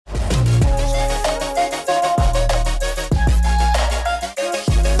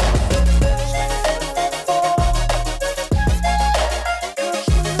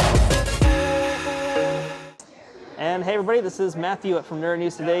This is Matthew from Nerd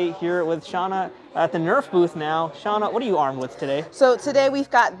News Today here with Shanna at the Nerf booth now. Shanna, what are you armed with today? So today we've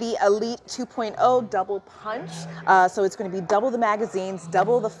got the Elite 2.0 Double Punch. So it's going to be double the magazines,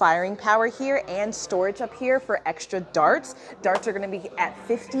 double the firing power here, and storage up here for extra darts. Darts are going to be at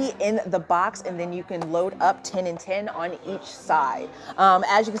 50 in the box, and then you can load up 10 and 10 on each side.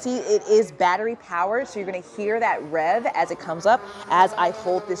 As you can see, it is battery powered, so you're going to hear that rev as it comes up as I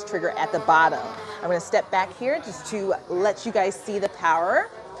hold this trigger at the bottom. I'm going to step back here just to let you guys see the power.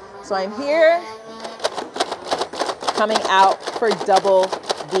 So I'm here, coming out for double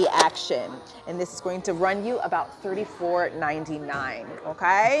the action. And this is going to run you about $34.99,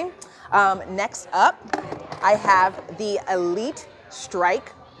 okay? Next up, I have the Elite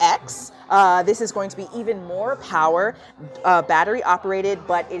Stryfe-X. This is going to be even more power, battery operated,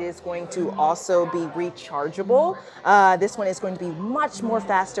 but it is going to also be rechargeable. This one is going to be much more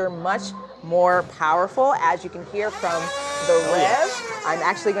faster, much more powerful, as you can hear from the rev. I'm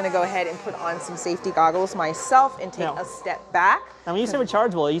actually going to go ahead and put on some safety goggles myself and take a step back. Now, when you say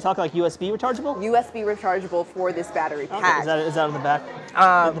rechargeable, are you talking like USB rechargeable? USB rechargeable for this battery pack. Okay. Is that on the back?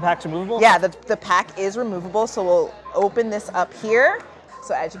 The pack's removable? Yeah, the pack is removable, so we'll open this up here.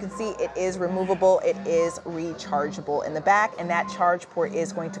 So as you can see, it is removable, it is rechargeable in the back, and that charge port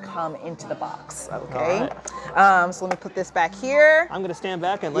is going to come into the box, okay? Right. So let me put this back here. I'm gonna stand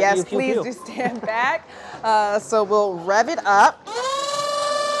back and let you pew pew. Yes, please do stand back. So we'll rev it up.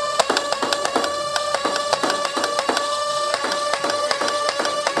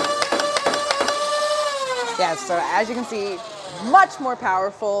 Yes, so as you can see, much more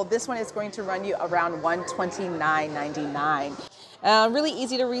powerful. This one is going to run you around $129.99. Really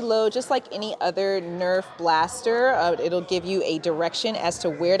easy to reload, just like any other Nerf blaster. It'll give you a direction as to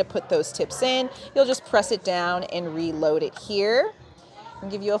where to put those tips in. You'll just press it down and reload it here. I'll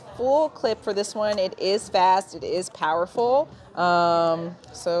give you a full clip for this one. It is fast, it is powerful.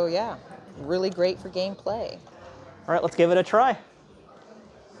 So yeah, really great for gameplay. All right, let's give it a try.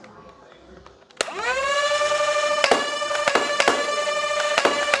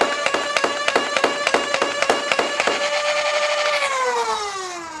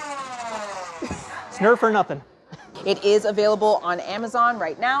 Nerf or nothing. It is available on Amazon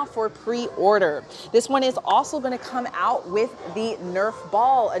right now for pre-order. This one is also going to come out with the Nerf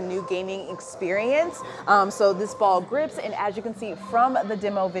ball, a new gaming experience. So this ball grips, and as you can see from the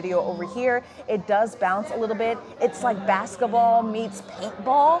demo video over here, it does bounce a little bit. It's like basketball meets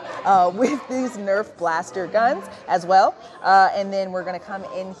paintball with these Nerf blaster guns as well. And then we're going to come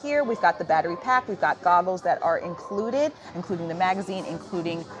in here. We've got the battery pack. We've got goggles that are included, including the magazine,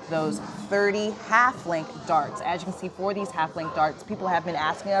 including those 30 half-length darts. As you can see, for these half-length darts, people have been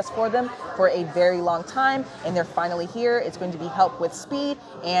asking us for them for a very long time, and they're finally here. It's going to be help with speed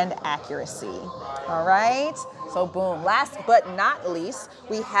and accuracy. All right, so boom. Last but not least,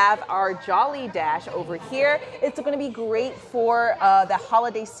 we have our Jolly Dash over here. It's going to be great for the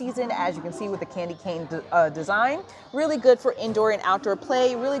holiday season, as you can see with the candy cane design. Really good for indoor and outdoor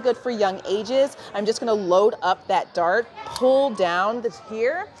play, really good for young ages. I'm just going to load up that dart, pull down this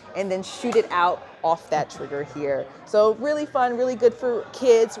here, and then shoot it out off that trigger here. So really fun, really good for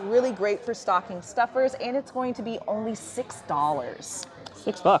kids, really great for stocking stuffers, and it's going to be only $6. $6.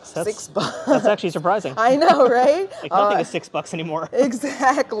 That's $6. That's actually surprising. I know, right? Like nothing is $6 anymore.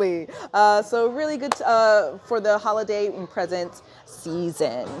 Exactly. So really good for the holiday and present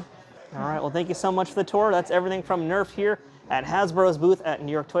season. All right, well, thank you so much for the tour. That's everything from Nerf here at Hasbro's booth at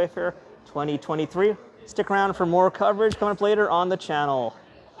New York Toy Fair 2023. Stick around for more coverage coming up later on the channel.